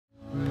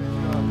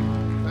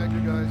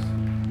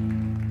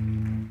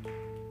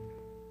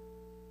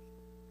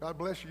God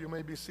bless you. You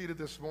may be seated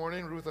this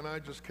morning. Ruth and I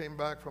just came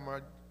back from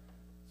our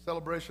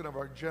celebration of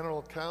our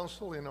General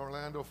Council in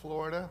Orlando,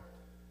 Florida.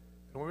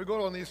 And when we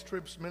go on these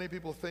trips, many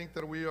people think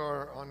that we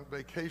are on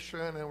vacation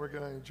and we're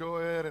going to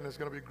enjoy it and it's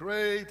going to be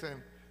great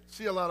and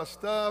see a lot of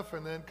stuff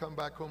and then come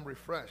back home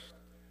refreshed.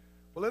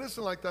 Well, it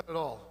isn't like that at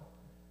all.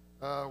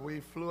 We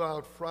flew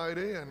out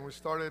Friday and we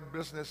started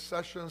business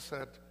sessions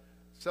at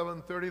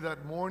 7:30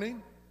 that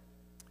morning.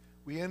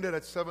 We ended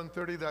at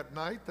 7:30 that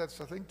night. That's,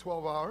 I think,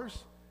 12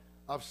 hours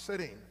of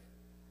sitting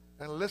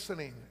and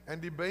listening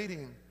and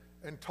debating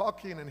and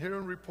talking and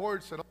hearing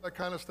reports and all that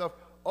kind of stuff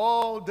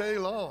all day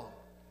long.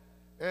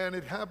 And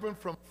it happened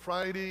from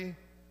Friday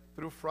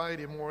through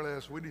Friday, more or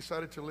less. We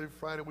decided to leave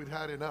Friday. We'd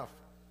had enough.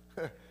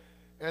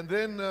 And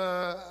then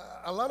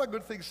a lot of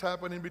good things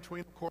happen in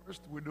between, of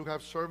course. We do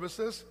have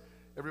services.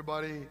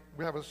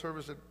 We have a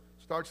service that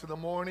starts in the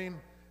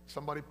morning.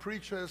 Somebody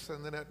preaches,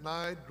 and then at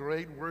night,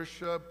 great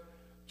worship.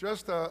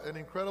 Just an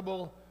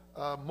incredible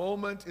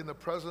moment in the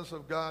presence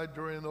of God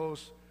during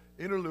those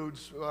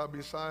interludes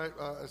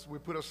as we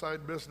put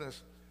aside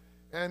business.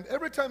 And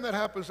every time that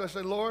happens, I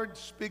say, Lord,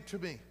 speak to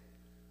me.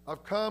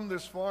 I've come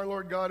this far,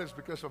 Lord God, it's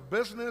because of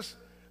business,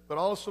 but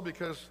also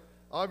because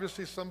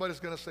obviously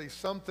somebody's going to say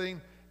something,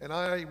 and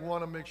I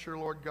want to make sure,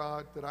 Lord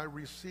God, that I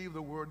receive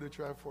the word that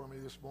you have for me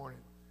this morning.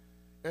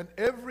 And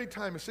every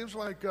time, it seems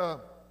like,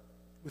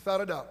 without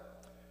a doubt,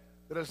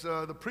 that as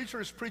the preacher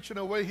is preaching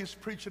away, he's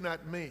preaching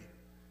at me.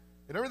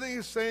 And everything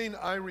he's saying,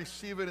 I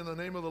receive it in the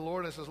name of the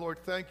Lord. And I says, Lord,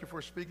 thank you for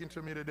speaking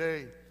to me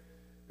today.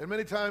 And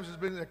many times it's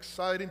been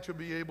exciting to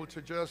be able to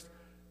just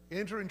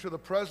enter into the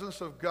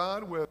presence of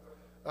God with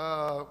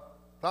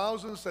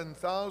thousands and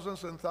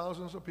thousands and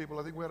thousands of people.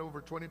 I think we had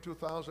over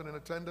 22,000 in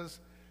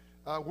attendance,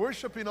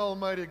 worshiping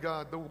Almighty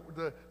God.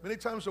 Many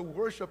times the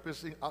worship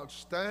is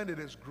outstanding,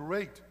 it's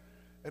great,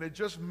 and it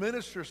just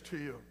ministers to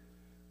you.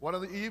 One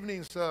of the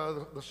evenings,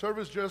 the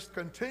service just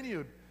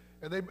continued,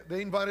 and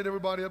they invited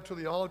everybody up to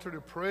the altar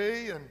to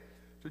pray and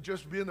to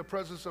just be in the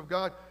presence of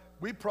God.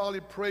 We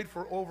probably prayed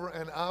for over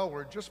an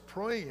hour, just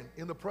praying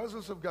in the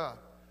presence of God.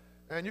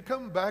 And you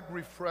come back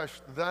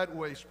refreshed that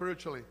way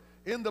spiritually.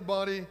 In the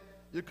body,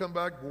 you come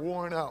back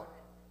worn out.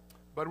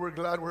 But we're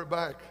glad we're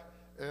back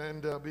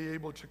and be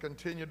able to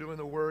continue doing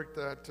the work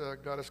that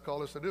God has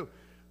called us to do.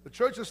 The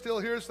church is still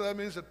here, so that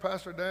means that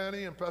Pastor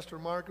Danny and Pastor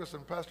Marcus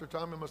and Pastor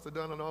Tommy must have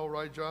done an all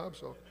right job.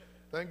 So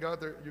thank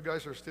God that you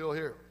guys are still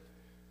here.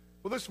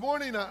 Well, this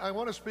morning I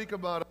want to speak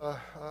about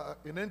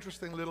an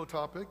interesting little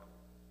topic.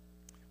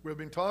 We've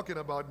been talking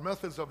about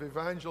methods of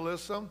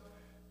evangelism,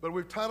 but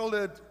we've titled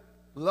it,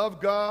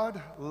 Love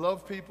God,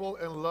 Love People,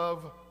 and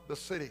Love the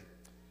City.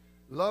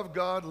 Love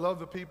God, love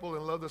the people,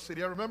 and love the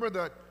city. I remember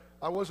that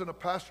I wasn't a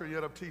pastor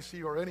yet of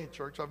TC or any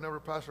church. I've never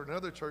pastored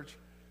another church.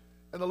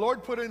 And the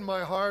Lord put in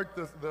my heart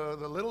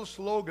the little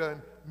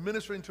slogan,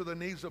 ministering to the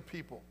needs of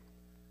people.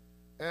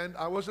 And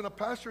I wasn't a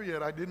pastor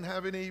yet. I didn't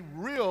have any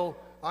real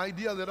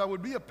idea that I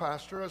would be a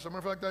pastor. As a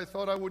matter of fact, I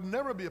thought I would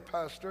never be a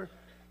pastor.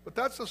 But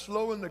that's the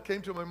slogan that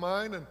came to my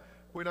mind. And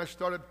when I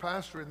started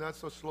pastoring,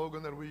 that's the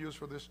slogan that we use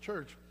for this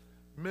church,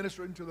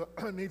 ministering to the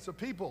needs of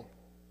people.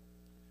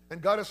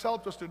 And God has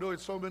helped us to do it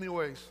so many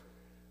ways.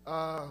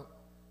 I'm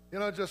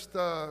just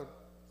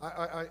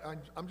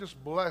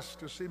blessed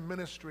to see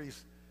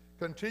ministries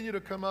continue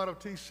to come out of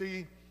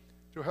TC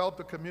to help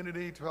the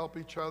community, to help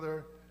each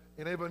other,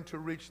 and even to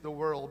reach the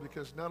world.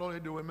 Because not only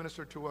do we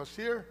minister to us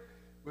here,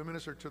 we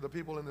minister to the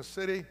people in the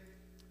city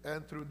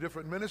and through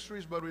different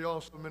ministries, but we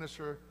also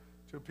minister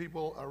to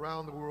people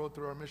around the world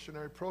through our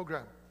missionary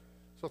program.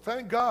 So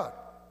thank God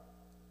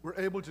we're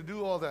able to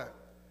do all that.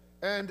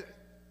 And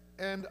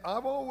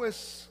I've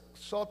always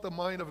sought the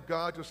mind of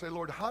God to say,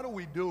 Lord, how do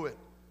we do it?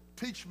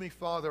 Teach me,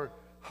 Father,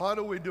 how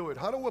do we do it?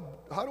 How do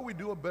we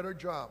do a better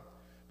job?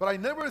 But I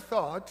never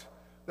thought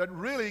that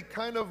really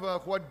kind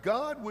of what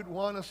God would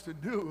want us to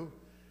do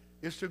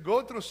is to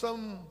go through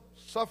some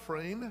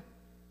suffering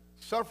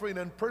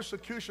and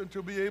persecution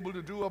to be able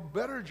to do a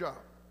better job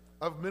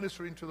of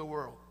ministering to the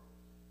world.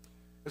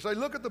 As I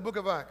look at the book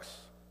of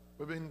Acts,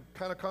 we've been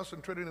kind of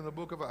concentrating in the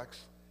book of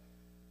Acts,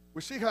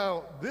 we see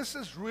how this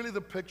is really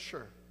the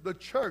picture. The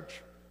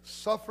church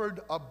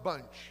suffered a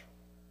bunch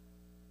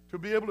to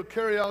be able to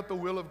carry out the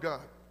will of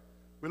God.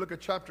 We look at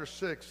chapter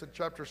 6 and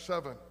chapter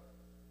 7,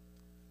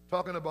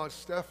 talking about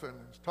Stephen,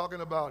 talking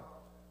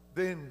about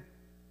then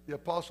the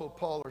Apostle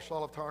Paul or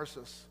Saul of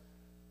Tarsus,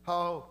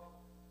 how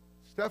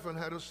Stephen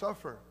had to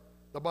suffer.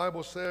 The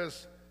Bible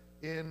says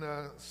in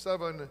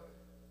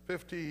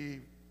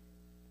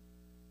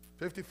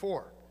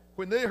 7:54,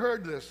 when they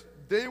heard this,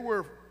 they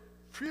were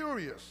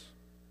furious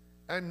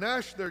and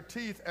gnashed their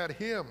teeth at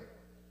him.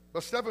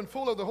 But Stephen,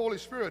 full of the Holy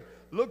Spirit,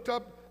 looked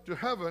up to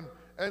heaven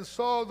and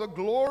saw the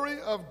glory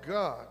of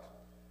God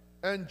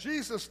and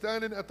Jesus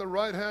standing at the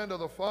right hand of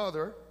the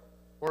Father,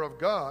 or of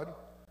God.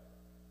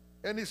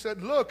 And he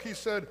said, look, he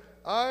said,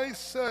 I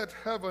set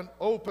heaven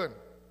open,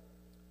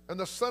 and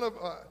the Son of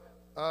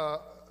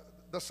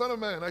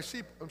Man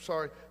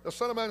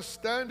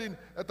standing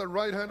at the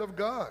right hand of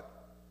God.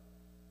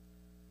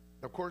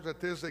 Of course, at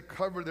this they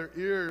covered their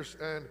ears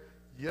and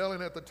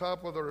yelling at the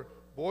top of their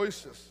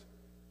voices.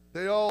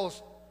 They all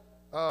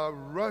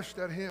rushed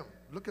at him.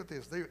 Look at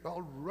this. They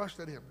all rushed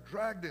at him,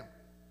 dragged him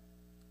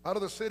out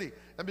of the city,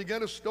 and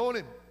began to stone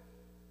him.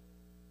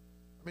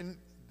 I mean,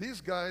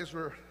 these guys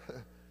were,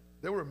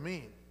 they were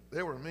mean.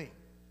 They were mean.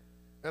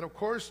 And of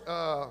course,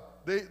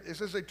 it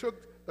says they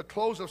took the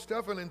clothes of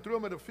Stephen and threw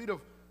them at the feet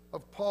of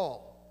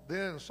Paul,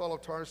 then Saul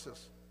of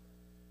Tarsus.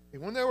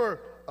 And when they were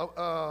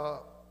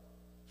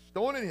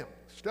stoning him,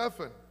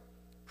 Stephen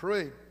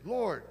prayed,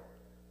 Lord,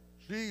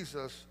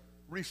 Jesus,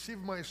 receive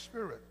my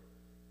spirit.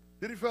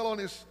 Then he fell on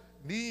his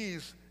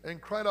knees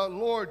and cried out,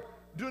 Lord,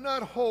 do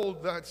not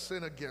hold that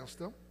sin against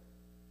them.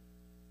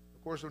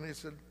 Of course, when he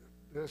said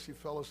this, he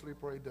fell asleep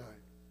or he died.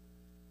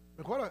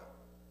 And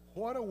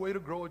what a way to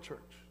grow a church.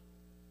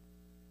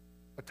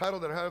 A title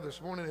that I have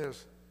this morning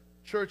is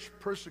Church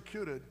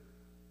Persecuted,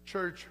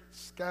 Church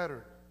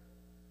Scattered.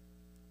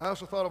 I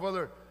also thought of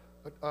other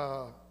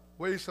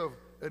ways of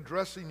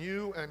addressing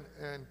you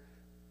and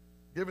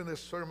giving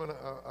this sermon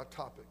a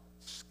topic.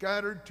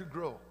 Scattered to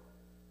grow.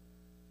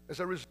 As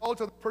a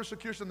result of the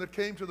persecution that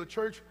came to the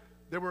church,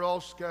 they were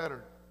all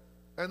scattered.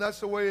 And that's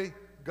the way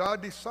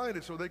God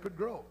decided so they could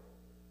grow.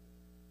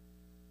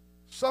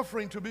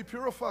 Suffering to be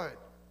purified.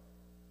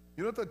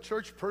 You know that the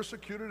church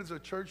persecuted is a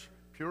church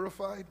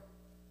purified?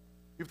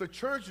 If the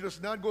church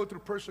does not go through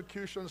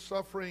persecution,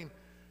 suffering,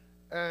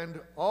 and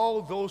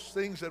all those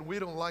things that we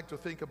don't like to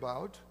think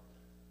about,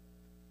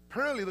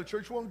 apparently the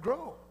church won't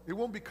grow. It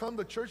won't become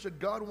the church that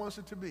God wants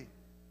it to be.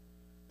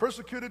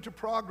 Persecuted to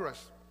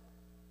progress.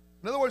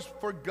 In other words,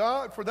 for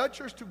that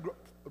church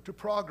to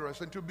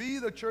progress and to be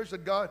the church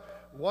that God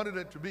wanted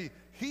it to be,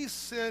 He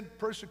sent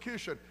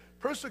persecution.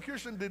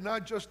 Persecution did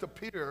not just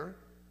appear.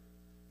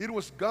 It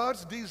was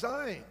God's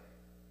design.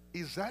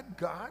 Is that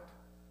God?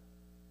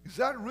 Is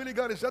that really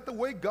God? Is that the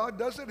way God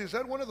does it? Is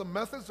that one of the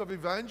methods of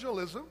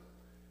evangelism?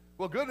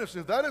 Well, goodness,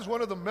 if that is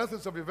one of the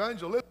methods of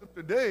evangelism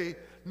today,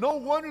 no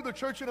wonder the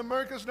church in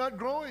America is not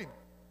growing.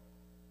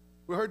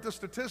 We heard the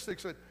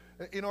statistics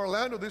in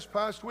Orlando this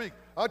past week.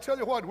 I'll tell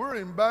you what, we're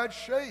in bad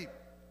shape.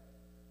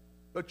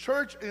 The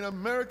church in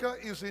America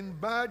is in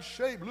bad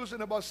shape,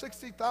 losing about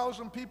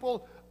 60,000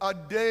 people a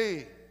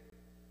day.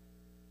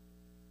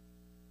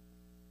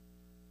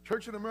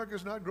 Church in America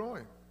is not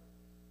growing.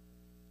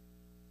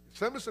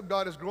 Assemblies of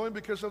God is growing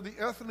because of the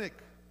ethnic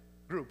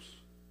groups.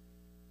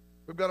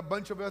 We've got a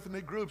bunch of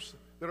ethnic groups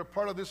that are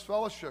part of this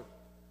fellowship.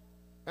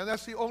 And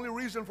that's the only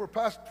reason for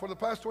the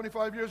past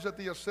 25 years that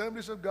the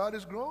Assemblies of God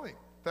is growing.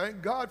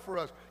 Thank God for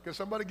us. Can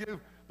somebody give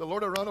the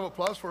Lord a round of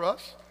applause for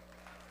us?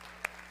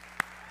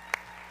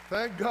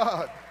 Thank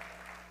God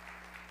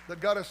that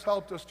God has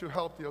helped us to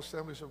help the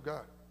Assemblies of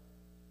God.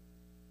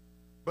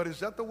 But is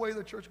that the way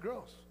the church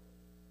grows?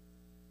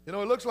 You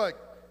know, it looks like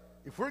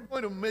if we're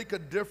going to make a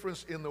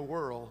difference in the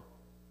world,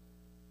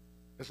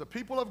 as a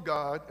people of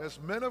God, as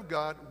men of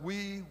God,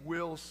 we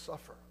will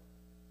suffer.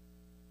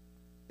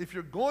 If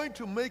you're going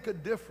to make a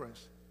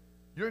difference,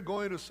 you're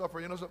going to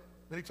suffer. You know, so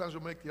many times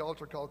we make the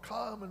altar call,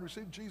 come and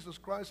receive Jesus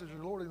Christ as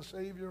your Lord and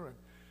Savior and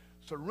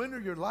surrender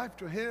your life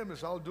to Him,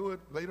 as I'll do it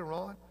later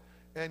on.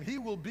 And He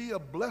will be a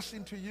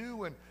blessing to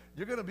you, and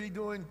you're going to be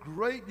doing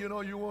great. You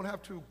know, you won't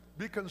have to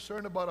be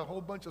concerned about a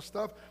whole bunch of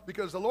stuff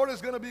because the Lord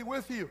is going to be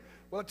with you.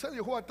 Well, I'll tell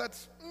you what,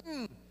 that's,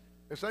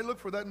 as I look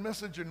for that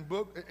message in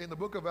the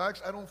book of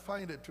Acts, I don't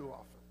find it too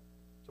often.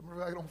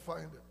 Sometimes I don't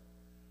find it.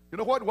 You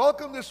know what?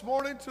 Welcome this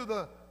morning to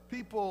the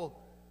people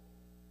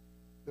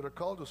that are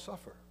called to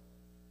suffer,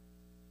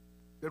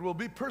 that will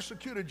be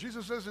persecuted.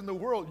 Jesus says in the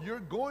world, you're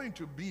going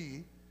to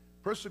be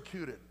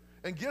persecuted.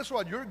 And guess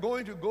what? You're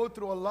going to go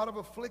through a lot of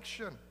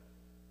affliction,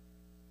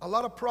 a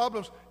lot of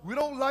problems. We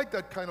don't like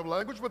that kind of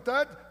language, but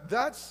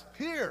that's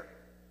here.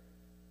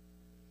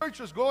 Church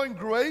is going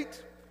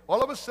great.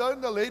 All of a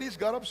sudden, the ladies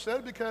got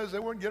upset because they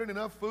weren't getting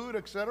enough food,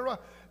 etc.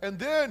 And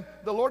then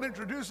the Lord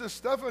introduces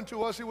Stephen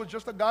to us. He was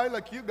just a guy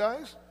like you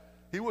guys.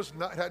 He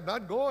had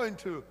not gone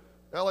to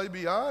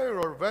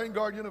LABI or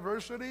Vanguard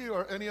University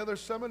or any other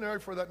seminary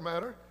for that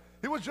matter.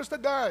 He was just a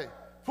guy,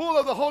 full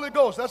of the Holy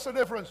Ghost. That's the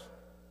difference.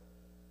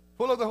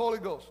 Full of the Holy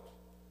Ghost.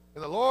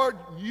 And the Lord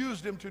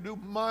used him to do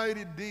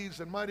mighty deeds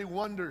and mighty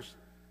wonders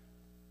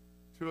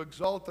to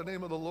exalt the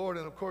name of the Lord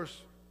and, of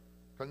course,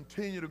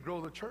 continue to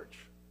grow the church.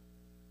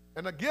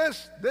 And I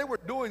guess they were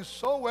doing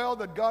so well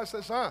that God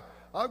says, I've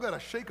got to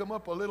shake them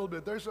up a little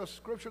bit. There's a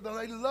scripture that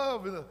I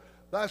love in the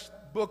last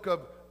book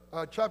of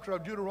chapter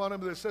of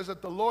Deuteronomy that says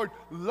that the Lord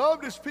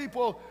loved His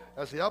people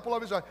as the apple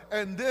of His eye.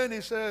 And then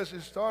He says He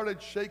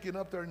started shaking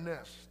up their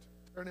nest.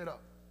 Turn it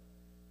up.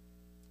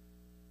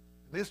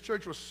 This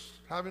church was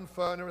having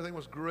fun. Everything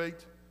was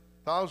great.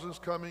 Thousands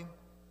coming.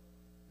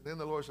 And then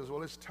the Lord says,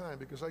 well, it's time,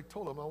 because I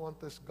told him I want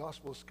this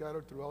gospel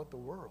scattered throughout the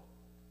world.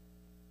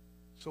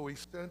 So He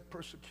sent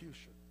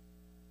persecution.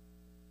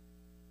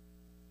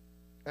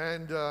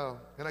 And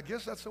I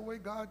guess that's the way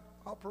God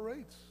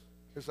operates,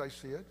 as I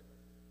see it.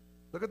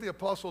 Look at the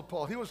Apostle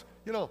Paul. He was,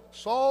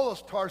 Saul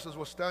of Tarsus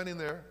was standing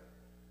there,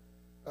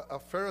 a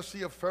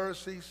Pharisee of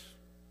Pharisees,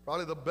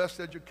 probably the best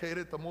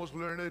educated, the most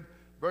learned,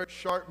 very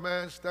sharp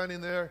man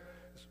standing there.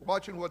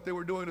 watching what they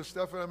were doing to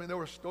Stephen. I mean, they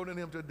were stoning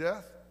him to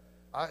death.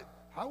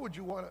 How would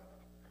you want to,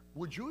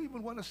 would you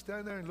even want to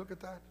stand there and look at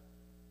that?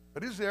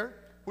 But he's there,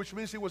 which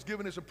means he was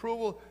given his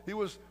approval. He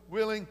was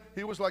willing.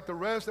 He was like the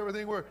rest,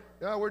 everything.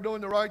 We're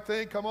doing the right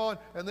thing, come on.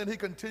 And then he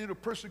continued to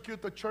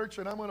persecute the church,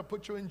 and I'm going to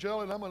put you in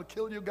jail, and I'm going to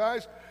kill you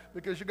guys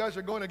because you guys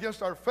are going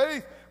against our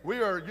faith.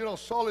 We are,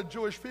 solid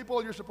Jewish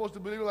people. You're supposed to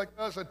believe like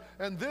us.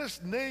 And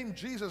this name,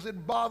 Jesus,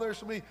 it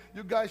bothers me.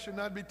 You guys should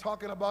not be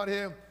talking about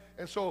him.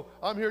 And so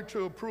I'm here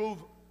to approve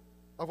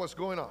of what's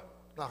going on.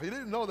 Now, he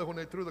didn't know that when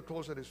they threw the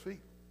clothes at his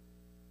feet.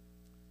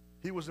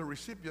 He was a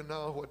recipient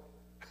now of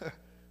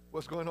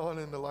what's going on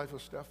in the life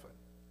of Stephen.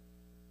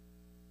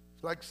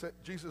 It's like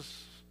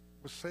Jesus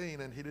was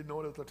saying, and he didn't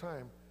know it at the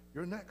time,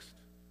 you're next.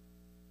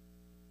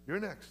 You're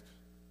next.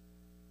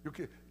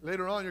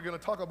 Later on, you're going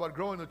to talk about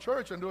growing the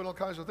church and doing all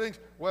kinds of things.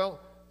 Well,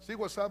 see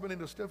what's happening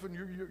to Stephen,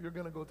 you're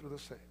going to go through the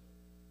same.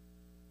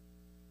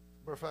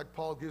 Matter of fact,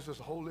 Paul gives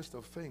us a whole list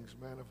of things,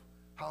 man, of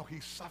how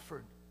he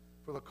suffered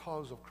for the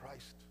cause of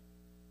Christ.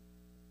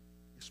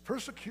 Is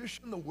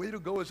persecution the way to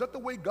go? Is that the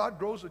way God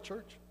grows a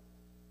church?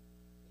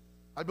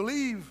 I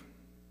believe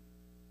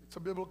it's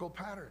a biblical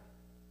pattern.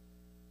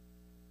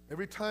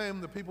 Every time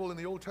the people in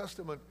the Old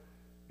Testament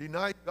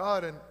denied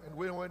God and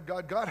went with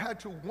God, God had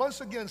to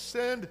once again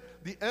send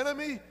the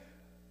enemy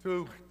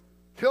to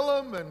kill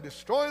them and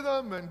destroy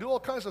them and do all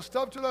kinds of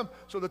stuff to them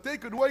so that they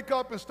could wake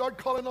up and start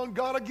calling on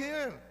God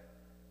again.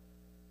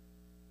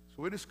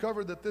 So we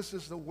discovered that this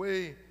is the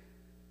way,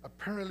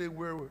 apparently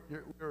we're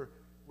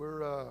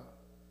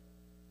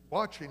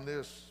watching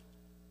this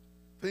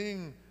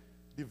thing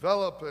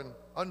develop and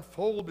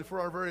unfold before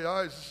our very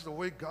eyes. This is the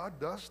way God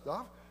does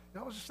stuff.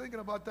 I was just thinking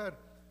about that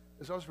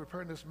as I was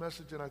preparing this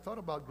message, and I thought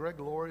about Greg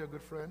Laurie, a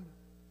good friend,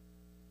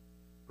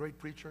 great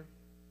preacher,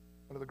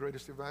 one of the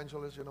greatest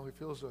evangelists. He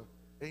fills the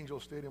Angel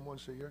Stadium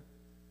once a year.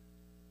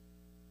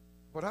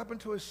 What happened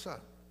to his son?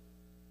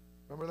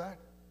 Remember that?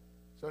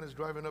 Son is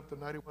driving up the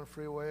 91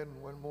 freeway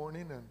one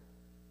morning, and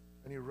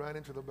he ran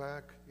into the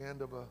back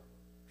end of a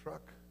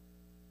truck.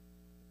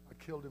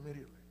 Killed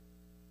immediately.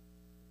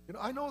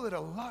 I know that a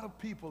lot of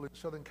people in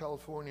Southern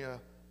California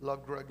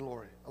love Greg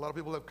Laurie. A lot of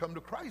people have come to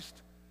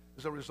Christ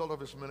as a result of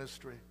his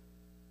ministry.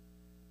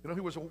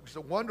 He's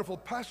a wonderful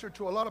pastor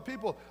to a lot of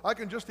people. I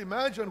can just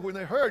imagine when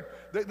they heard,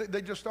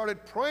 they just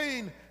started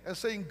praying and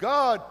saying,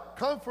 God,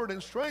 comfort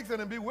and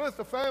strengthen and be with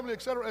the family,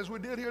 etc., as we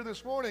did here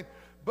this morning.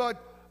 But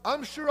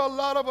I'm sure a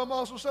lot of them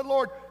also said,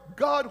 Lord,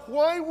 God,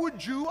 why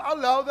would you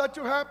allow that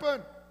to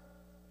happen?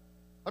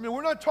 I mean,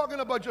 we're not talking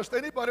about just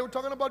anybody. We're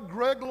talking about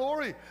Greg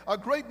Laurie, a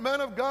great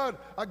man of God,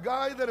 a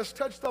guy that has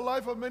touched the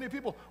life of many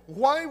people.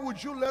 Why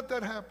would you let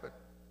that happen?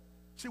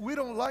 See, we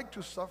don't like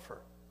to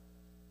suffer.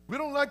 We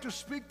don't like to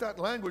speak that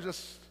language,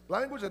 this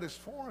language that is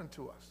foreign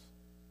to us,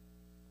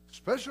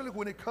 especially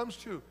when it comes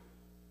to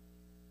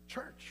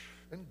church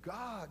and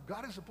God.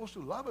 God is supposed to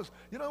love us.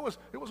 It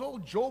was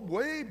old Job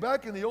way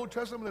back in the Old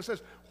Testament that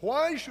says,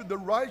 why should the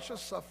righteous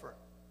suffer?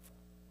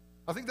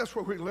 I think that's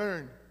what we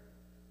learned.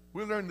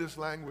 We learned this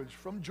language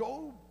from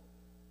Job.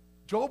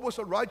 Job was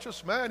a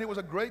righteous man. He was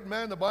a great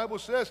man, the Bible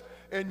says,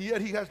 and yet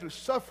he has to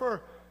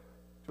suffer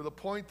to the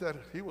point that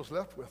he was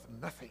left with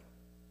nothing.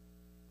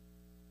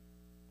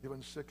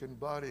 Even sick in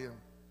body, and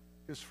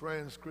his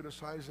friends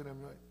criticizing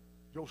him like,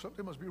 Job,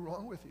 something must be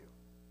wrong with you.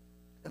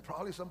 And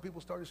probably some people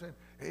started saying,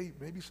 hey,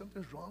 maybe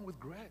something's wrong with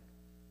Greg.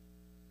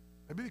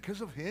 Maybe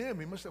because of him,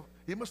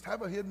 he must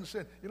have a hidden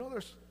sin.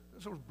 There's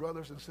those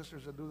brothers and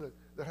sisters that do that,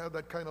 that have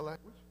that kind of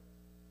language.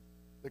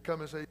 They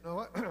come and say, you know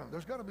what,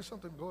 there's got to be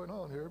something going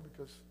on here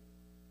because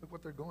look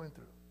what they're going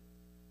through.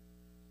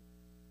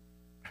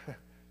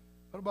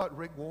 What about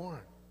Rick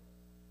Warren?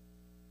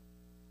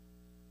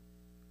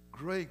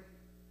 Great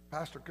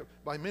pastor,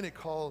 by many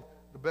called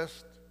the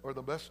best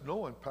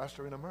known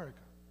pastor in America.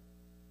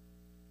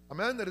 A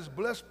man that has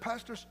blessed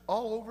pastors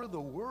all over the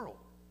world.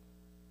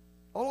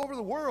 All over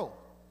the world.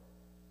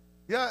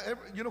 Yeah,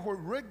 where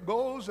Rick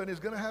goes and he's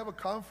going to have a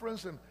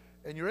conference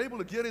and you're able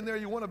to get in there,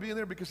 you want to be in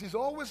there because he's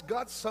always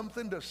got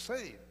something to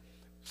say.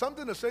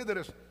 Something to say that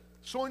is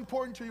so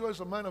important to you as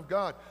a man of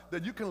God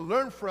that you can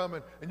learn from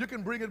it and you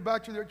can bring it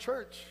back to your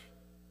church.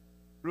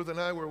 Ruth and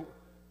I were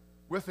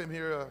with him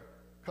here a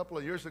couple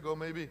of years ago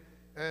maybe,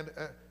 and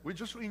we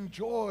just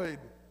enjoyed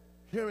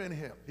hearing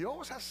him. He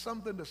always has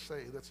something to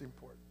say that's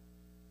important.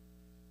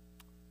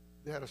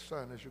 They had a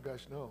son, as you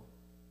guys know.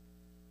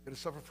 He had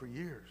suffered for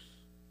years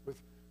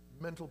with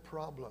mental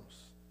problems,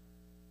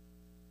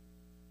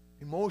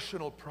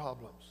 emotional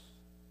problems.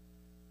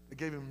 They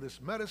gave him this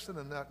medicine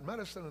and that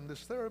medicine and this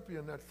therapy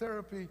and that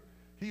therapy.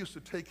 He used to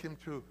take him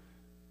to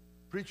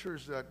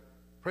preachers that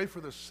pray for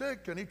the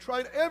sick, and he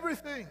tried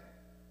everything.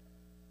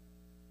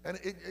 And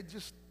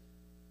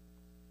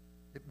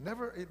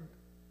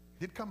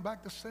he'd come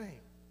back the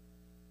same.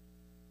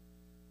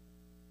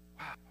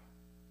 Wow.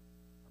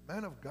 A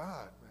man of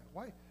God,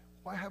 man.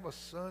 Why have a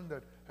son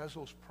that has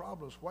those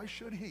problems? Why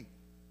should he?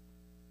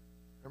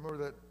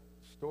 Remember that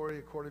story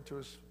according to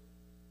his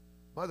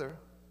mother,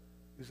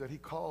 is that he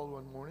called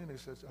one morning and he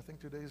says, I think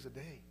today is the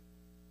day.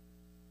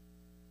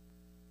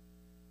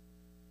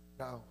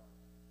 Now,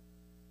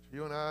 to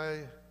you and I,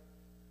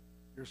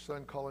 your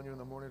son calling you in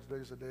the morning,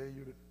 today's the day,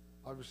 you'd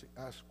obviously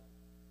ask,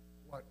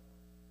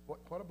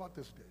 what about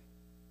this day?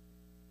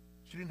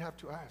 She didn't have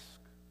to ask.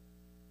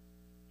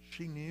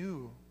 She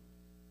knew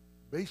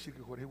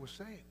basically what he was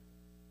saying.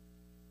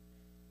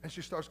 And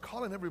she starts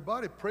calling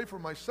everybody, pray for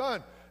my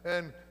son,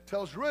 and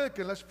tells Rick,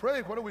 and let's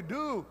pray, what do we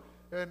do?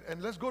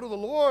 And let's go to the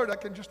Lord. I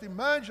can just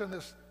imagine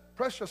this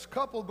precious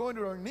couple going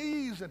to their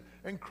knees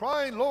and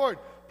crying, Lord,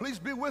 please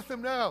be with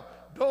them now.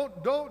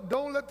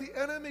 Don't let the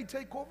enemy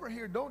take over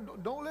here.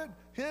 Don't let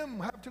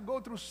him have to go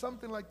through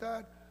something like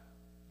that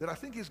I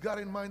think he's got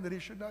in mind that he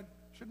should not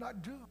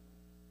do.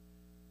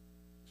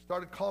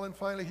 Started calling.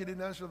 Finally, he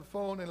didn't answer the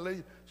phone,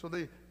 so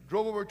they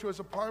drove over to his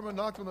apartment,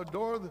 knocked on the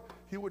door.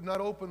 He would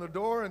not open the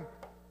door, and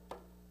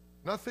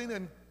nothing,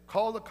 and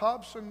called the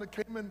cops, and they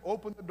came and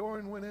opened the door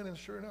and went in, and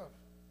sure enough,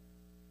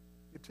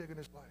 he'd taken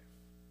his life.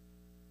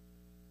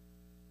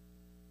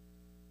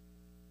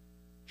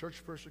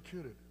 Church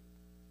persecuted.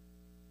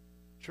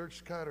 Church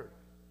scattered.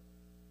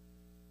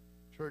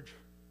 Church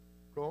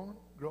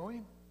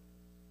growing.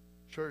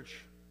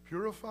 Church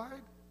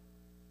purified.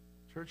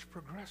 Church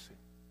progressing.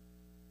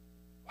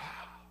 Wow.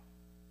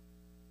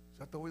 Is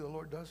that the way the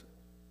Lord does it?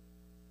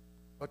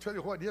 I'll tell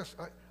you what, yes,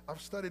 I've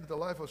studied the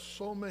life of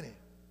so many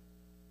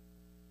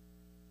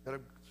that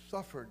have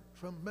suffered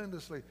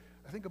tremendously.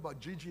 I think about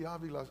Gigi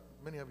Avila.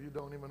 Many of you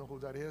don't even know who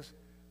that is,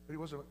 but he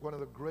was one of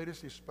the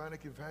greatest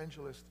Hispanic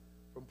evangelists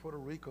from Puerto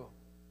Rico.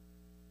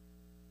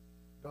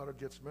 Daughter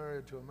gets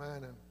married to a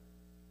man, and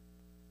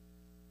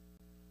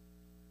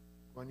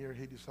one year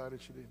he decided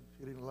he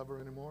didn't love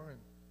her anymore and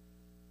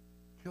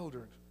killed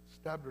her,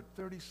 stabbed her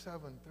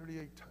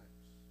 38 times.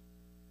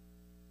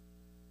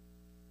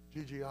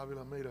 Gigi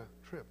Avila made a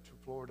trip to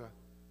Florida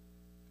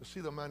to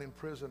see the man in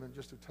prison and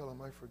just to tell him,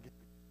 I forgive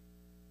you.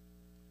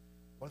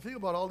 One thing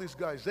about all these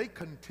guys, they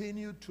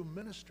continue to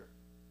minister.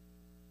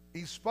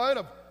 In spite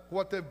of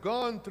what they've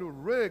gone through,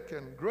 Rick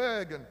and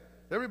Greg and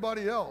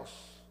everybody else,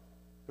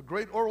 the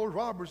great Oral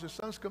Roberts, his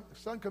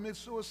son commits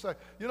suicide,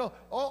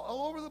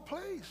 all over the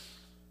place.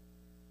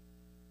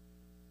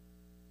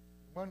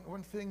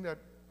 One thing that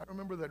I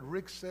remember that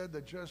Rick said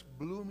that just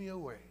blew me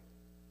away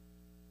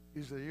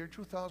is the year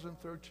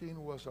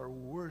 2013 was our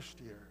worst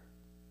year,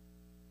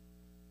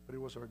 but it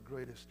was our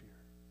greatest year.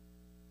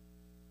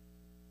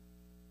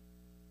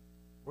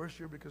 Worst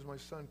year because my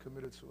son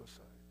committed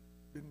suicide.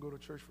 Didn't go to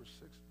church for 6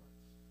 months.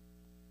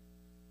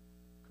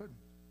 Couldn't.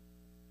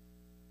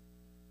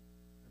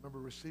 I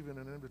remember receiving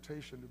an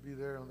invitation to be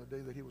there on the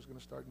day that he was going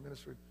to start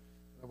ministering.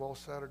 And of all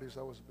Saturdays,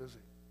 I was busy.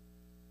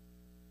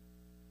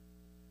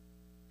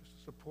 Just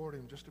to support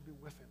him, just to be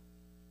with him.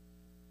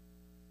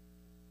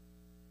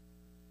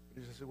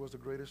 But he says it was the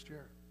greatest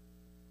year.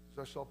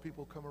 Because I saw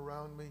people come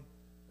around me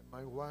and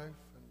my wife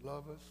and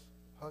love us,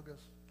 hug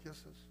us, kiss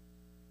us,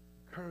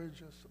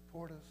 encourage us,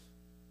 support us.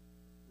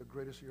 The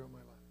greatest year of my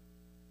life.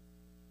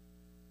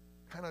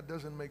 Kind of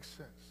doesn't make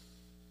sense.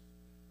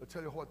 I'll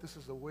tell you what, this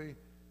is the way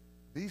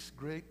these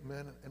great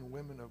men and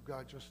women of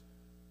God just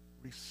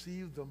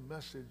receive the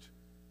message.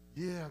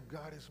 Yeah,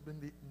 God, it's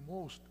been the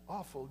most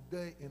awful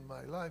day in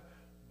my life,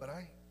 but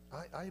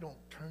I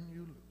don't turn you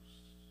loose.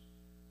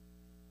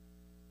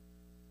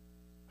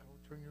 I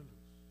don't turn you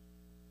loose.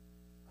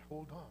 I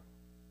hold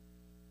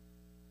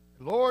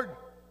on. Lord,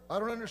 I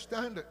don't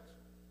understand it,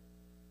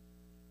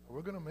 but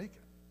we're going to make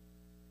it.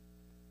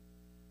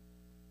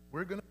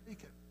 We're going to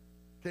make it.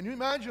 Can you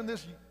imagine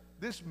this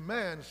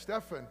man,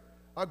 Stephen,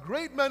 a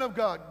great man of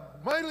God,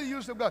 mightily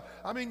used of God.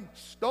 I mean,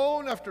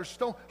 stone after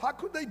stone. How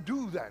could they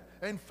do that?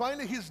 And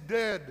finally he's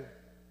dead.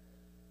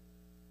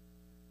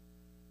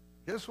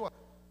 Guess what?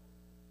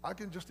 I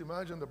can just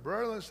imagine the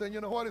burial and saying,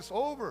 you know what, it's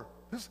over.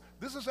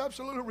 This is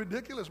absolutely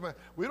ridiculous, man.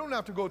 We don't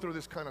have to go through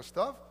this kind of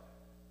stuff.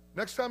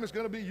 Next time it's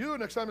going to be you.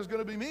 Next time it's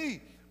going to be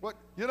me. But,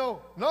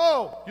 no.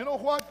 You know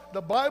what?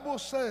 The Bible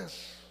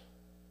says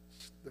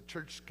the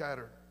church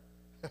scattered.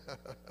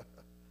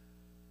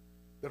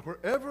 That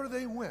wherever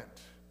they went,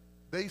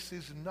 they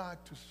ceased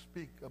not to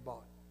speak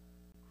about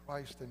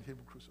Christ and Him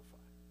crucified.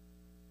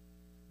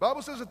 The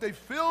Bible says that they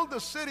filled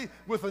the city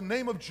with the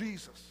name of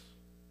Jesus.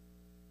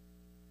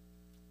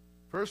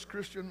 First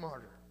Christian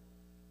martyr.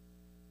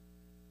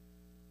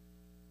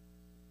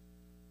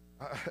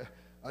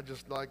 I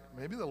just like,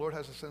 maybe the Lord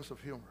has a sense of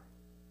humor.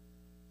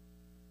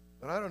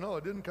 And I don't know,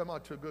 it didn't come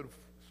out too good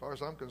as far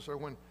as I'm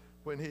concerned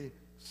when he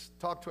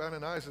talked to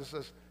Ananias and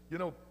says,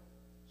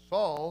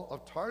 Saul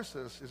of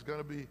Tarsus is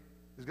going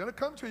to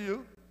come to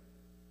you,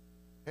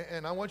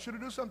 and I want you to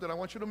do something. I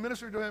want you to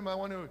minister to him. I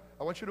want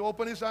you to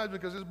open his eyes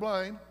because he's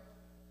blind,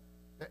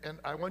 and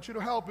I want you to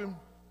help him.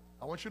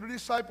 I want you to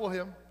disciple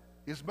him.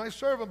 He's my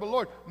servant, but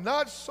Lord,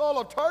 not Saul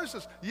of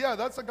Tarsus. Yeah,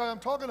 that's the guy I'm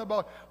talking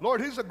about.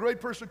 Lord, he's a great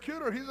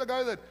persecutor. He's a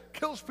guy that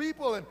kills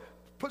people and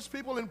puts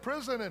people in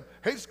prison and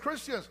hates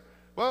Christians.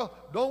 Well,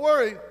 don't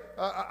worry.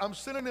 I'm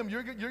sending him.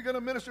 You're going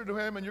to minister to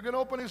him, and you're going to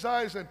open his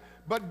eyes.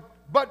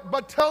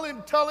 But tell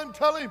him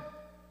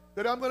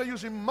that I'm going to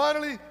use him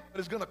mightily, but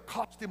it's going to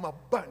cost him a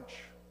bunch.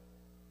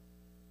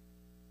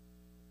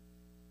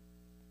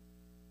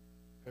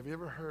 Have you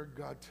ever heard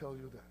God tell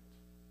you that?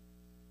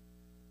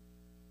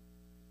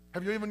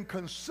 Have you even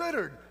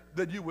considered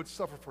that you would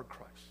suffer for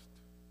Christ?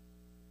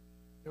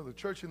 You know, the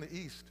church in the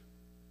East,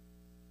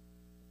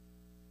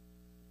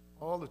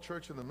 all the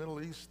church in the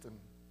Middle East and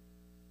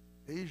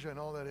Asia and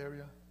all that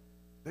area,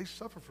 they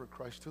suffer for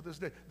Christ to this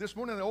day. This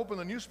morning I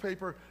opened the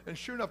newspaper, and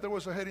sure enough, there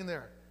was a heading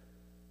there.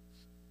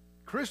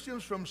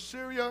 Christians from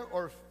Syria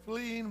are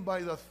fleeing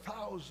by the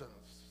thousands.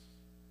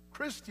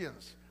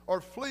 Christians are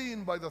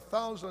fleeing by the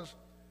thousands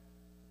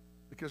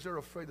because they're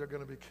afraid they're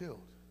going to be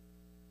killed.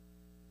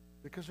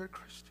 Because they're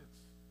Christians.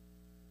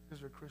 Because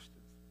they're Christians.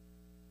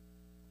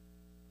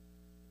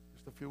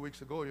 Just a few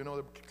weeks ago, you know,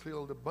 they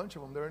killed a bunch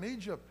of them. They're in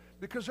Egypt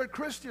because they're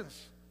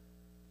Christians.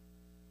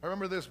 I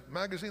remember this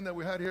magazine that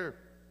we had here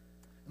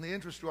in the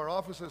entrance to our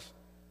offices,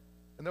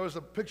 and there was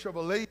a picture of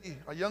a lady,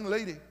 a young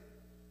lady,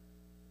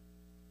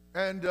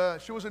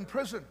 and she was in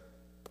prison.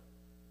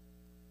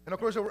 And of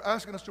course, they were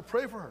asking us to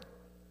pray for her.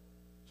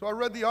 So I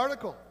read the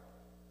article,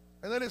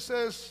 and then it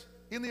says,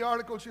 in the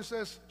article, she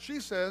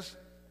says,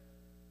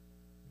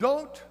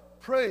 don't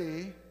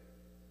pray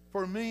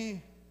for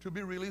me to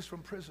be released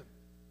from prison.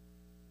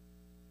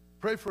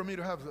 Pray for me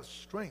to have the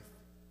strength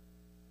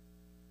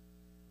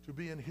to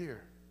be in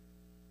here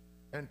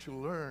and to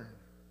learn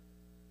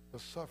the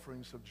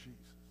sufferings of Jesus.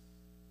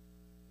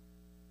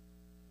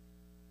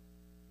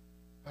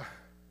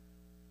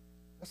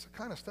 That's the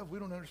kind of stuff we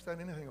don't understand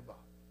anything about.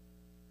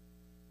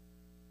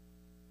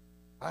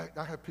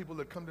 I have people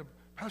that come to,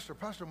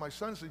 Pastor, my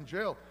son's in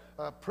jail.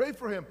 Pray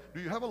for him.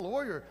 Do you have a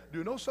lawyer? Do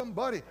you know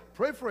somebody?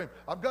 Pray for him.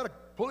 I've got to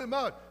pull him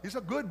out. He's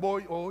a good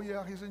boy. Oh,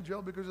 yeah, he's in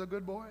jail because he's a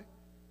good boy.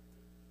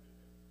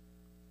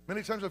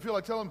 Many times I feel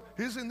I tell him,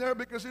 he's in there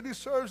because he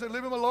deserves it.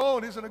 Leave him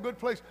alone. He's in a good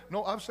place.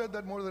 No, I've said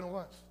that more than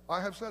once.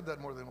 I have said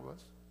that more than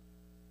once.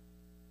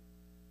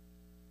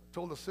 I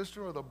told the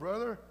sister or the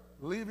brother,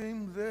 leave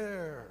him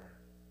there.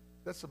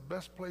 That's the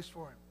best place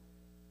for him.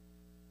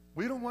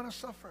 We don't want to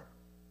suffer.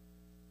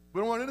 We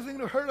don't want anything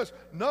to hurt us.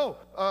 No,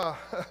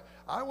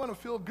 I want to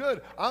feel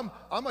good. I'm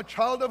a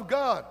child of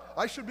God.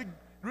 I should be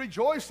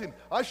rejoicing.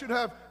 I should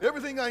have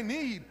everything I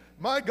need.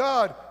 My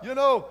God, you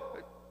know,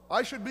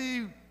 I should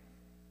be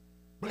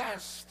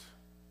blessed.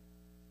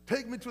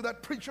 Take me to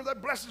that preacher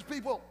that blesses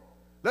people.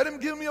 Let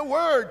him give me a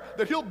word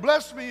that he'll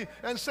bless me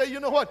and say, you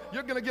know what,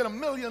 you're going to get $1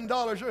 million.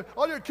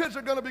 All your kids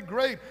are going to be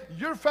great.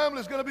 Your family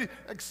is going to be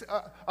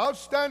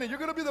outstanding. You're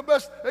going to be the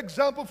best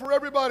example for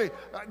everybody.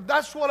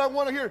 That's what I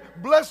want to hear.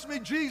 Bless me,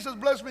 Jesus.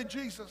 Bless me,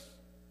 Jesus.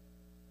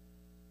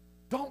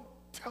 Don't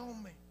tell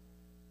me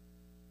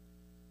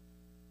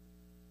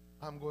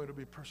I'm going to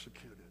be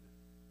persecuted.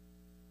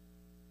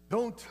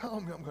 Don't tell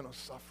me I'm going to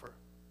suffer.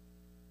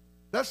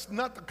 That's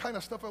not the kind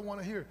of stuff I want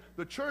to hear.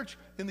 The church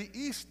in the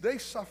East, they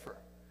suffer.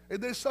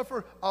 And they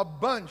suffer a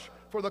bunch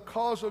for the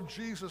cause of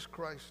Jesus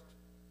Christ.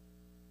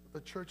 The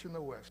church in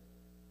the West,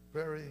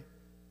 very.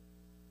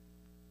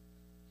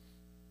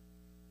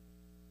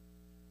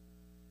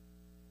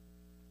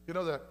 You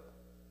know that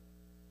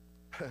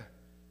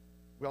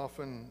we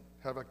often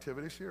have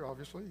activities here,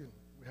 obviously, and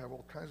we have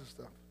all kinds of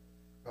stuff.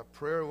 We have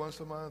prayer once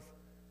a month,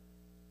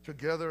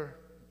 together,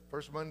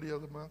 first Monday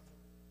of the month.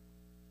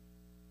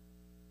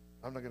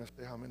 I'm not going to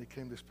say how many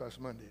came this past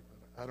Monday,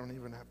 but I don't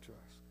even have to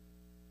ask.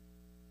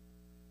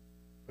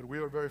 But we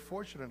are very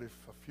fortunate if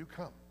a few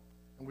come.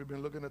 And we've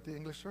been looking at the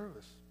English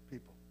service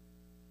people.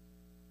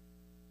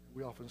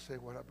 We often say,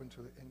 what happened to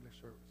the English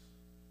service?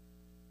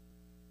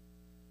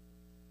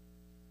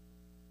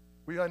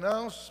 We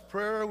announce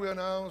prayer, we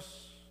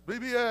announce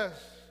BBS.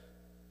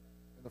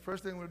 And the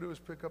first thing we do is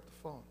pick up the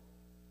phone.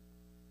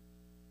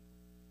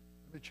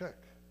 Let me check.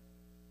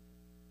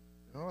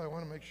 You know, I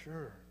want to make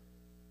sure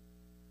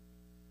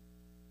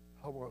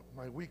how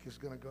my week is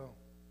going to go.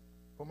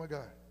 Oh my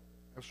God,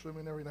 I'm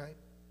swimming every night.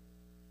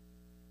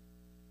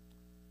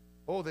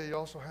 Oh, they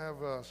also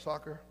have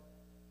soccer,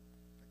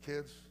 the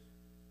kids.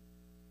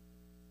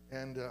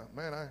 And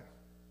man,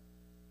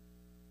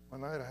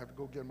 one night I have to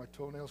go get my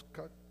toenails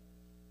cut.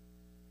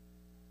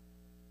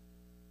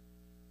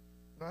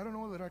 And I don't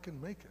know that I can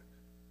make it.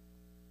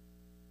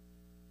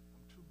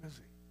 I'm too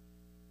busy.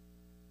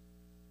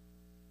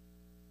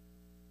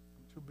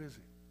 I'm too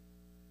busy.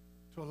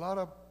 So a lot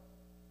of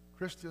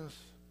Christians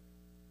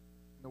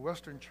in the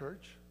Western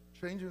church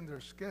changing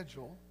their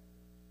schedule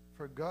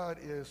for God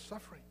is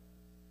suffering.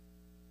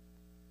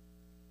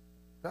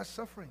 That's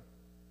suffering.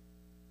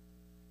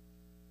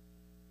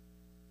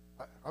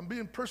 I'm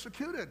being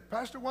persecuted.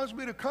 Pastor wants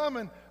me to come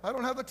and I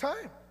don't have the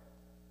time.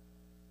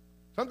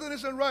 Something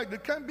isn't right.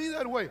 It can't be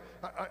that way.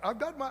 I've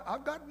got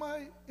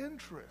my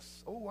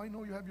interests. Oh, I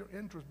know you have your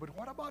interests, but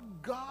what about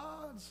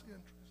God's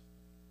interests?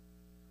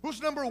 Who's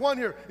number one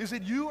here? Is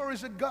it you or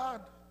is it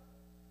God?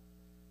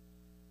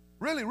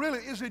 Really,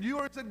 is it you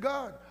or is it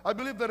God? I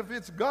believe that if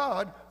it's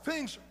God,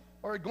 things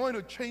are going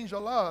to change a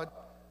lot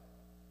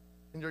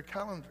in your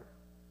calendar.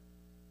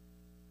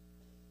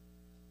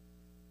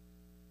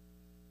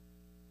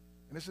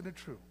 And isn't it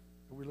true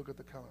if we look at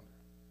the calendar?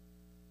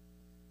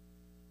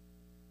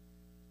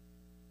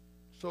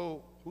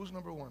 So, who's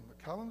number one,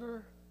 the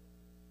calendar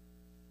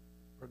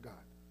or God?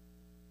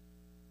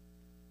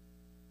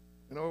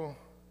 You know,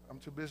 I'm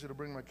too busy to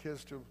bring my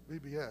kids to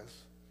VBS.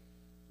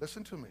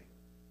 Listen to me.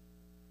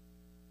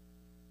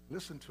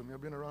 Listen to me.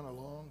 I've been around a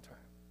long time.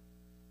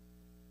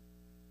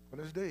 But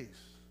there's days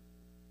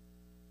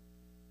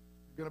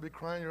you're going to be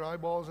crying your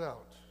eyeballs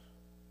out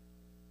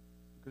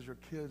because your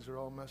kids are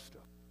all messed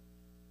up.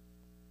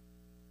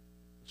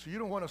 So you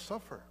don't want to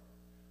suffer.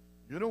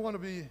 You don't want to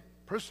be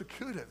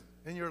persecuted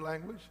in your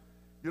language.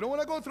 You don't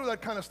want to go through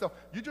that kind of stuff.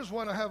 You just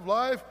want to have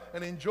life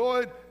and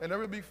enjoy it and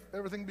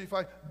everything be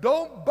fine.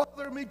 Don't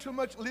bother me too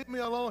much. Leave me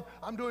alone.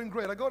 I'm doing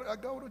great. I go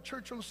to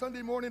church on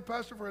Sunday morning,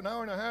 Pastor, for an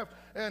hour and a half.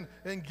 And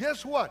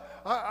guess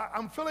what?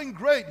 I'm feeling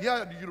great.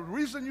 Yeah, the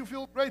reason you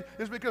feel great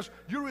is because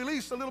you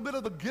released a little bit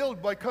of the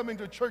guilt by coming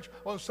to church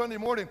on Sunday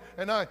morning.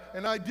 And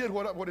I did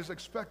what is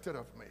expected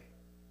of me.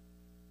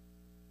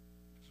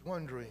 Just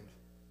wondering,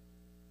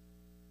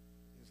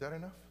 is that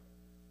enough?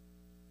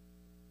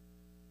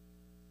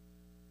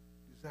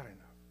 Is that enough?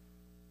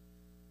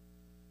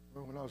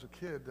 Well, when I was a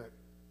kid, that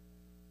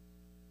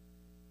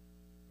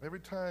every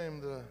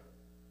time the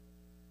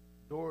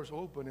doors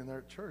opened in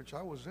their church,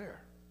 I was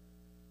there.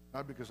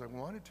 Not because I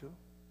wanted to.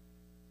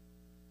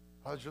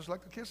 I was just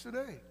like the kids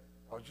today.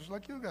 I was just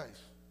like you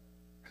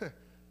guys.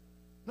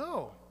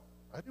 No,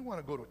 I didn't want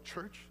to go to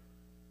church.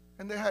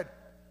 And they had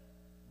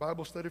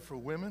Bible study for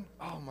women.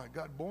 Oh my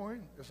God,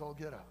 boring as all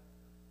get out.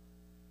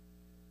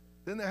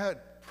 Then they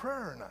had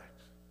prayer night.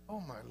 Oh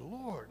my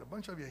Lord, a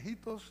bunch of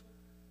viejitos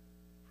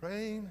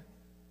praying.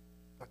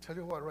 I'll tell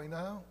you what, right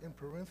now, in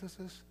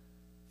parenthesis,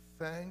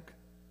 thank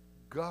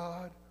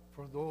God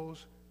for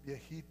those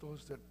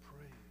viejitos that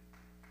pray.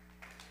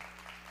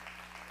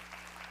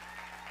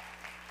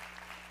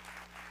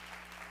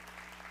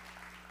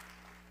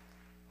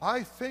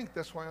 I think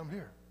that's why I'm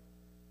here.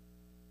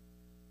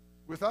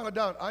 Without a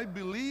doubt, I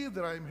believe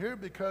that I'm here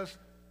because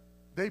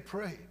they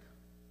prayed.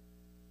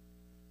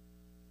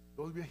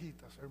 Those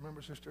viejitas. I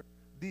remember Sister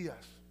Diaz.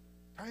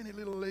 Tiny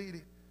little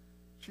lady.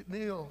 She'd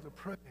kneel to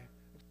pray.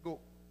 Go.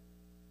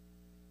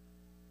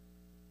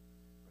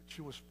 But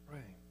she was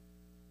praying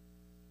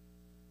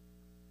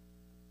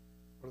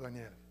for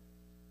Daniel.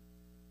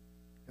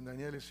 And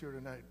Daniel is here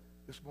tonight,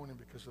 this morning,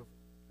 because of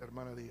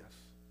Hermana Diaz.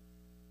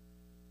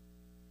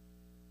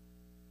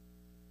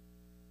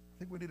 I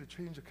think we need to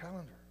change the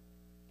calendar.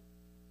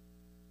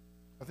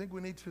 I think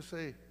we need to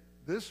say,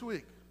 this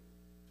week,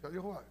 tell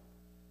you what,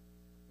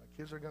 my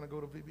kids are going to go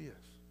to VBS.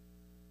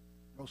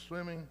 No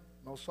swimming,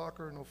 no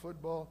soccer, no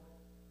football.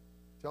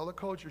 Tell the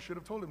coach, you should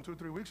have told him 2 or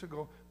 3 weeks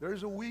ago,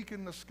 there's a week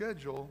in the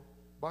schedule,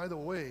 by the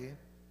way,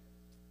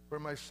 where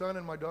my son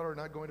and my daughter are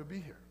not going to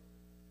be here.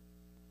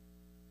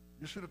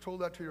 You should have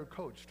told that to your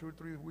coach 2 or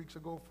 3 weeks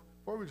ago,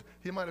 4 weeks.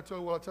 He might have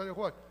told, well, I'll tell you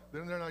what,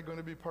 then they're not going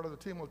to be part of the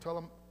team. We'll tell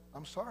them,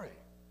 I'm sorry.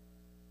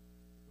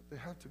 But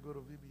they have to go to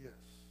VBS.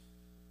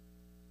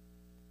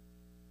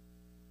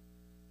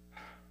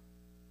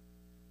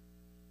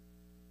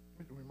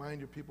 Let me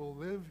remind you, people,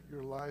 live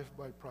your life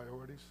by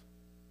priorities.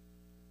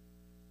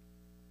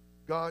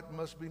 God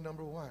must be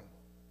number one.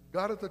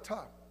 God at the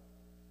top.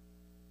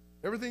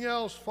 Everything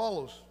else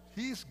follows.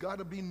 He's got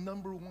to be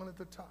number one at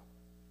the top.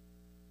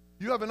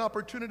 You have an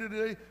opportunity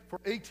today for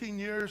 18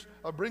 years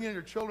of bringing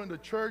your children to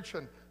church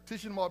and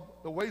teaching them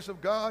about the ways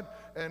of God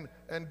and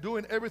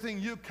doing everything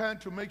you can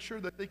to make sure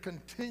that they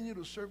continue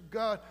to serve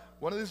God.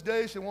 One of these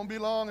days, it won't be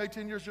long,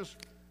 18 years just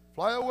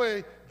fly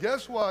away.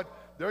 Guess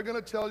what? They're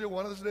going to tell you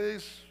one of these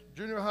days,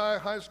 junior high,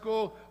 high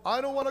school,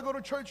 I don't want to go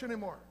to church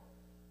anymore.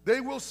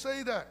 They will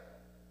say that.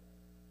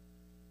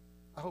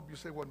 I hope you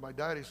say what my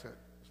daddy said.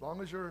 As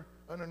long as you're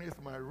underneath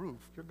my roof,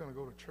 you're going to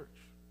go to church.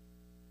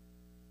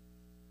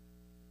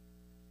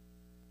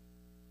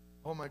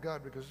 Oh my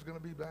God, because it's going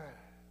to be bad.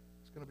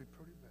 It's going to be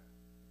pretty bad.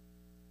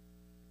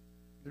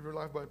 Live your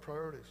life by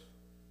priorities.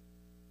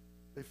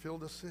 They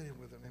filled the city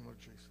with the name of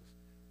Jesus.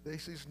 They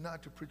cease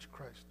not to preach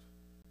Christ.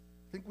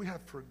 I think we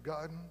have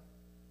forgotten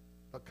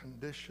the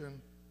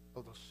condition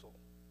of the soul.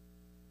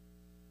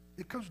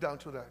 It comes down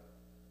to that.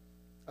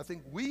 I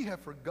think we have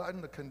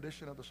forgotten the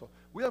condition of the soul.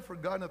 We have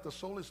forgotten that the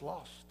soul is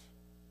lost.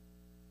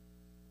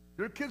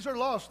 Your kids are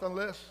lost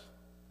unless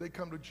they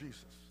come to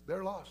Jesus.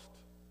 They're lost.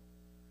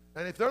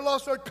 And if they're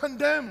lost, they're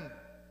condemned.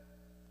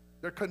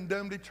 They're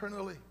condemned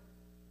eternally.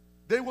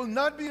 They will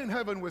not be in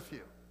heaven with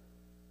you.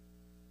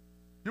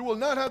 You will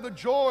not have the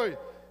joy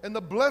and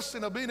the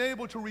blessing of being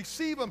able to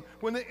receive them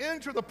when they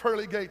enter the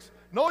pearly gates.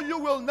 No, you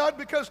will not,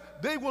 because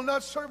they will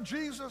not serve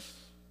Jesus.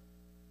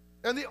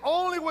 And the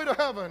only way to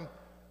heaven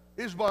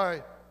is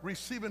by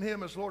receiving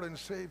Him as Lord and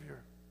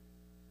Savior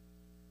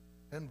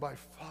and by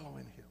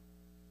following Him.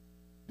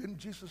 Didn't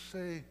Jesus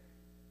say,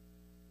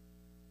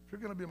 if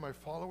you're going to be my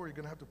follower, you're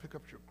going to have to pick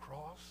up your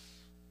cross,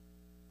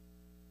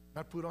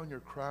 not put on your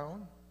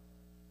crown,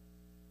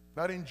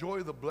 not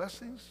enjoy the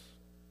blessings,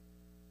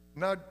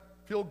 not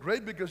feel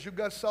great because you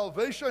got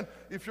salvation.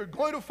 If you're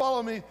going to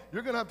follow me,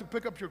 you're going to have to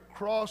pick up your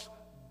cross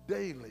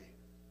daily.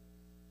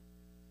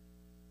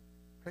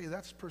 Hey,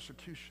 that's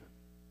persecution.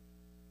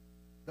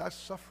 That's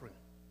suffering.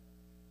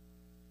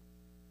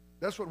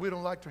 That's what we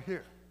don't like to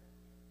hear.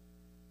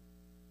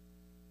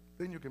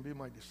 Then you can be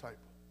my disciple.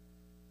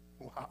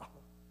 Wow.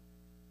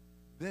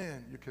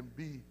 then you can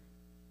be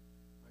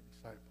my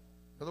disciple.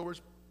 In other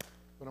words,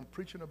 what I'm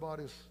preaching about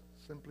is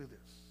simply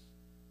this: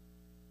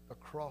 the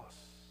cross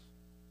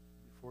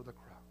before the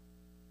crown.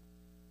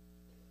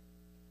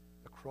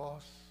 The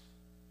cross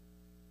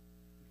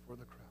before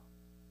the crown.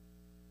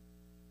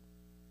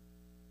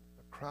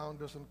 The crown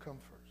doesn't come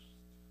first.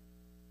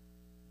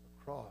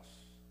 The cross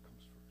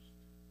comes first.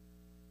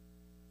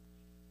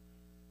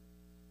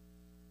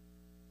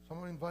 So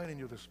I'm inviting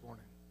you this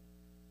morning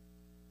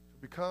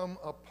to become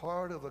a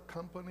part of the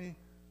company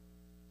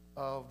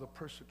of the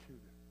persecuted.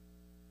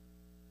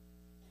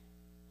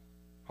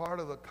 Part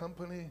of the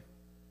company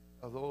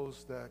of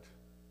those that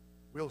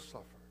will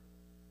suffer,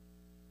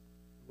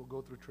 will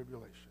go through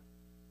tribulation.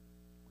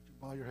 Would you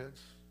bow your heads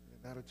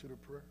in an attitude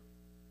of prayer?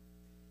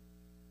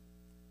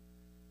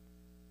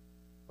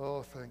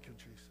 Oh, thank you,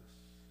 Jesus,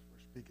 for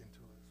speaking to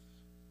us.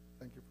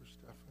 Thank you for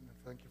Stephen, and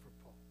thank you for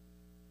Paul.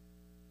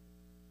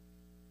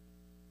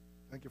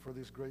 Thank you for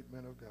these great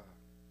men of God.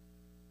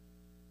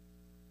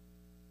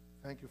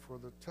 Thank you for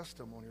the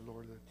testimony,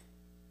 Lord, that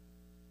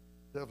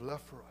they have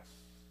left for us,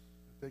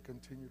 that they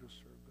continue to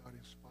serve God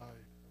in spite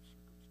of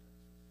circumstances.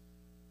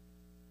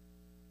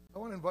 I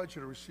want to invite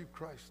you to receive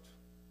Christ.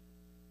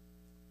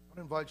 I want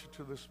to invite you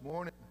to this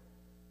morning.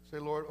 Say,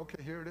 Lord,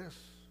 okay, here it is.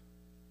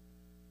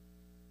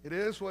 It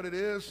is what it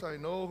is. I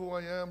know who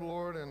I am,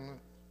 Lord, and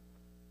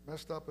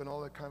messed up and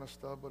all that kind of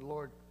stuff. But,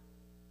 Lord,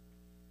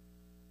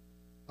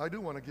 I do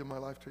want to give my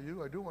life to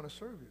you. I do want to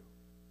serve you.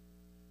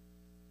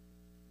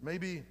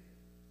 Maybe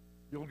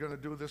you're going to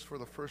do this for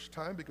the first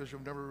time because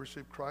you've never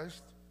received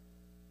Christ.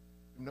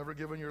 You've never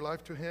given your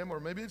life to him. Or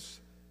maybe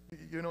it's,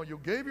 you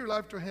gave your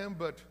life to him,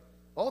 but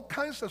all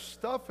kinds of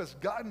stuff has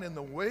gotten in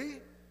the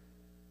way.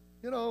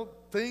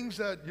 Things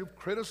that you've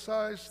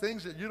criticized,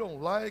 things that you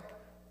don't like,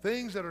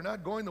 things that are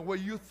not going the way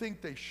you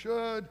think they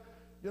should.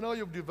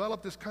 You've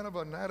developed this kind of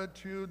an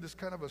attitude, this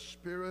kind of a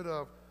spirit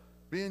of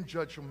being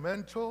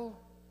judgmental.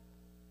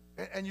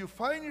 And you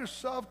find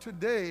yourself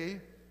today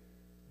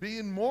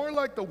being more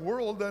like the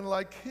world than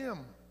like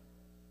him.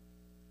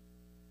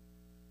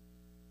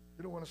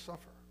 You don't want to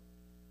suffer.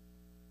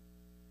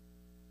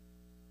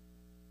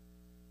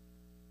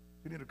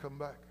 You need to come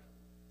back.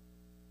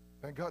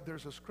 Thank God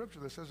there's a scripture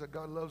that says that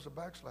God loves a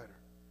backslider.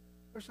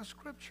 There's a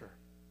scripture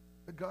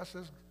that God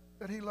says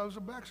that he loves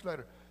a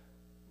backslider.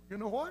 You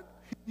know what?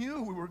 He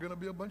knew we were going to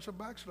be a bunch of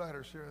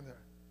backsliders here and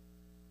there.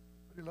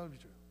 But he loves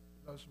you.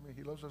 He loves me.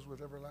 He loves us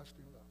with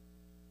everlasting love.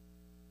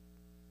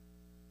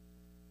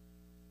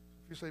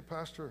 You say,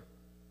 Pastor,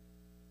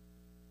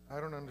 I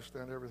don't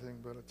understand everything,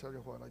 but I tell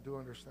you what, I do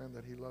understand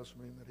that he loves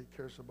me and that he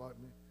cares about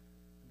me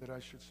and that I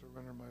should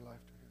surrender my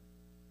life to him.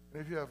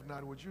 And if you have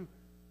not, would you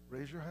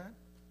raise your hand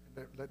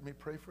and let me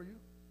pray for you?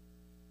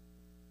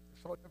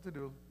 That's all you have to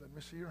do. Let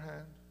me see your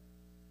hand.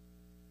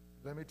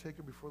 Let me take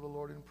it before the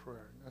Lord in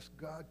prayer and ask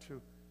God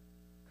to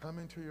come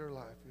into your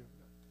life if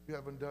you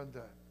haven't done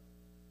that.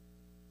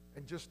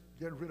 And just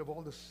get rid of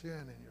all the sin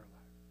in your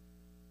life.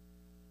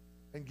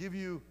 And give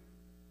you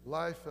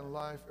life and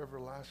life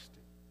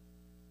everlasting.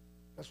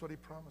 That's what he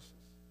promises.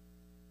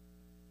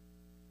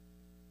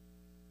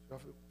 So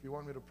if you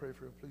want me to pray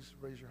for you, please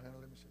raise your hand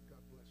and let me say, God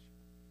bless you.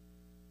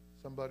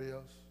 Somebody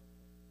else?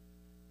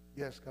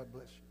 Yes, God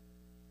bless you.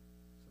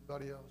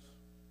 Somebody else?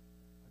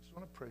 I just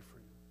want to pray for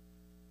you.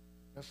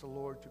 Ask the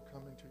Lord to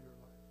come into your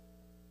life.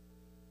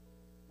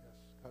 Yes,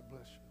 God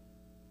bless you.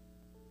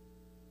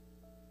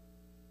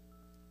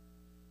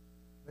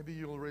 Maybe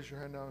you'll raise your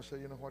hand now and say,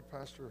 you know what,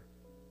 Pastor?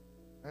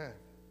 Man,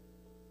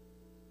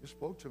 you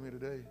spoke to me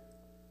today.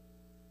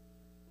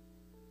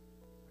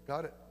 I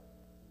got it.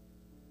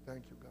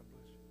 Thank you. God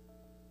bless you.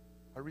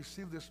 I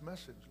received this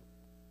message.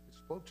 It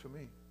spoke to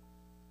me.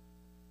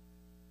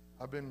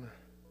 I've been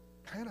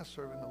kind of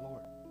serving the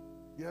Lord.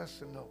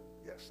 Yes and no.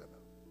 Yes and no.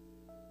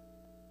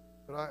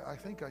 But I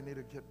think I need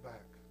to get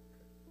back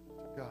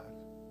to God.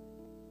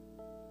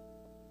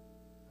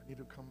 I need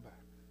to come back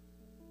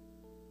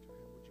to him.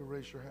 Would you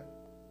raise your hand?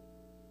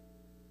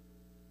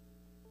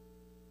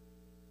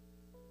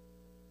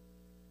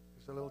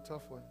 It's a little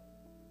tough one.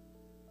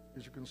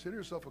 Because you consider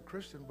yourself a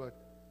Christian, but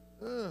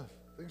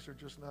things are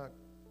just not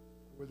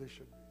where they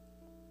should be.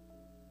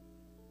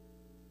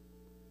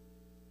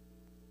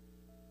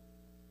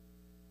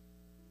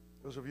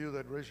 Those of you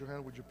that raise your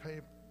hand, would you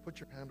put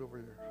your hand over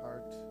your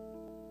heart,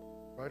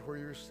 right where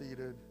you're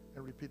seated,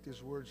 and repeat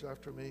these words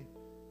after me.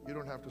 You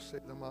don't have to say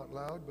them out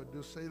loud, but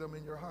do say them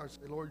in your heart.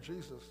 Say, Lord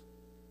Jesus,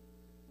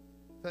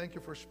 thank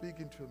you for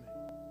speaking to me.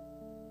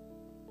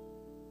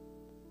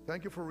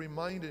 Thank you for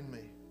reminding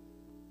me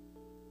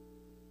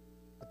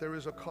that there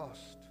is a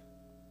cost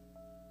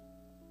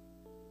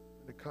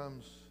when it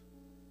comes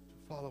to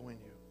following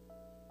you.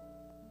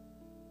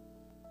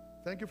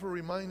 Thank you for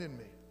reminding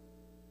me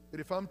that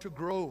if I'm to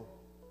grow,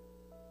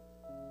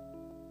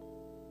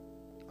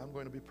 I'm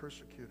going to be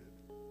persecuted.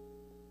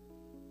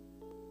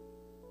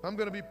 If I'm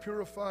going to be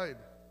purified,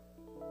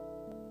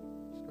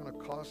 it's going to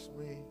cost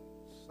me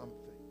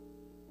something.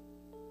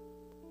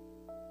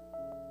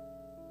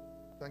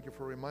 Thank you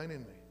for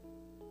reminding me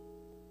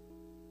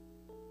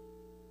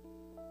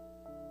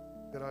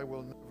that I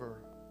will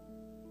never,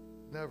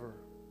 never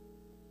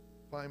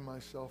find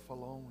myself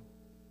alone.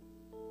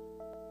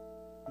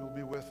 You'll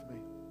be with me.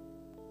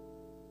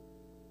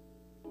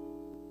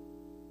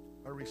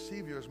 I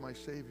receive you as my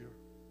Savior.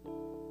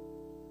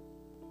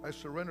 I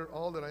surrender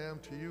all that I am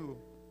to you.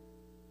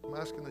 I'm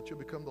asking that you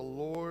become the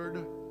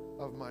Lord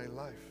of my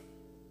life.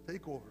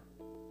 Take over.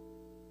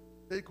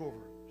 Take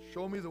over.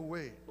 Show me the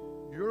way,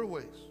 your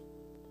ways,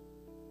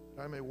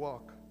 that I may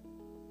walk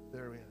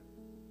therein.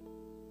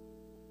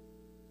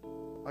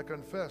 I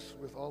confess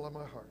with all of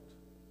my heart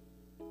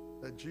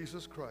that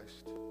Jesus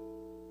Christ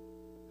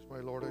is my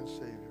Lord and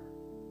Savior.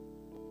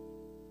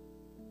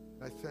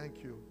 I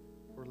thank you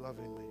for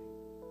loving me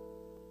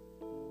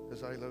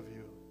as I love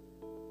you.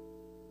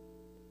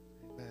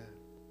 Amen.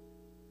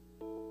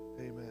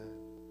 Amen.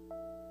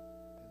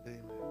 And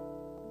amen.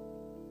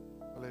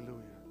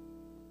 Hallelujah.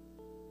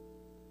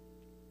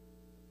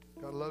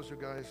 God loves you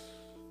guys.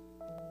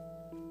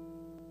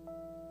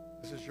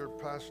 This is your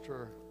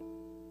pastor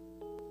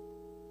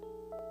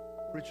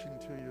preaching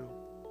to you.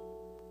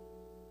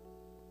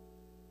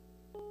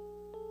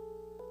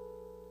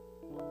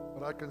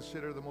 But I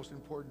consider the most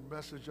important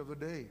message of the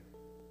day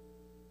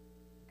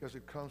because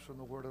it comes from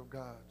the Word of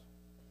God.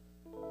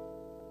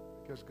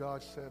 Because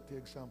God set the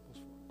examples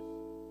for us.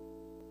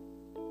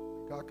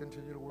 God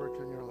continue to work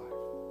in your life.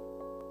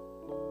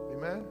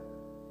 Amen?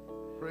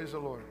 Praise the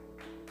Lord.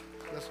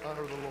 Let's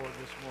honor the Lord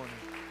this morning.